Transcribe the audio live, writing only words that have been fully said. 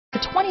The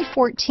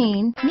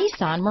 2014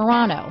 Nissan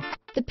Murano.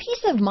 The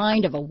peace of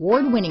mind of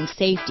award-winning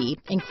safety,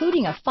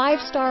 including a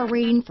 5-star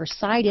rating for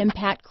side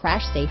impact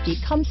crash safety,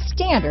 comes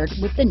standard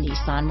with the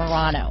Nissan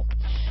Murano.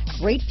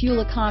 Great fuel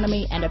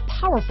economy and a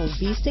powerful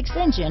V6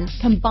 engine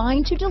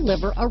combine to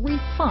deliver a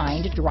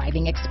refined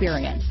driving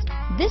experience.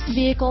 This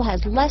vehicle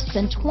has less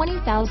than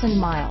 20,000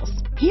 miles.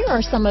 Here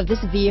are some of this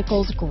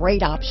vehicle's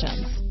great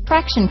options: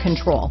 traction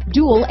control,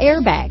 dual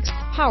airbags,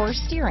 power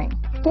steering,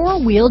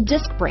 4-wheel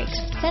disc brakes,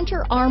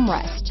 center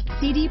armrest,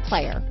 CD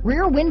player,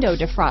 rear window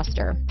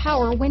defroster,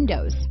 power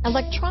windows,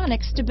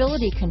 electronic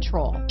stability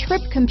control,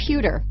 trip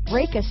computer,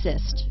 brake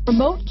assist,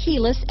 remote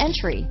keyless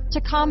entry,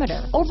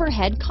 tachometer,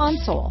 overhead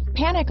console,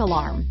 panic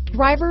alarm,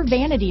 driver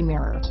vanity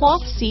mirror,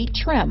 cloth seat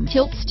trim,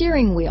 tilt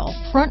steering wheel,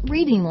 front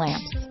reading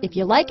lamps. If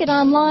you like it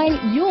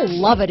online, you'll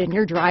love it in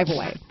your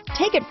driveway.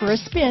 Take it for a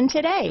spin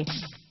today.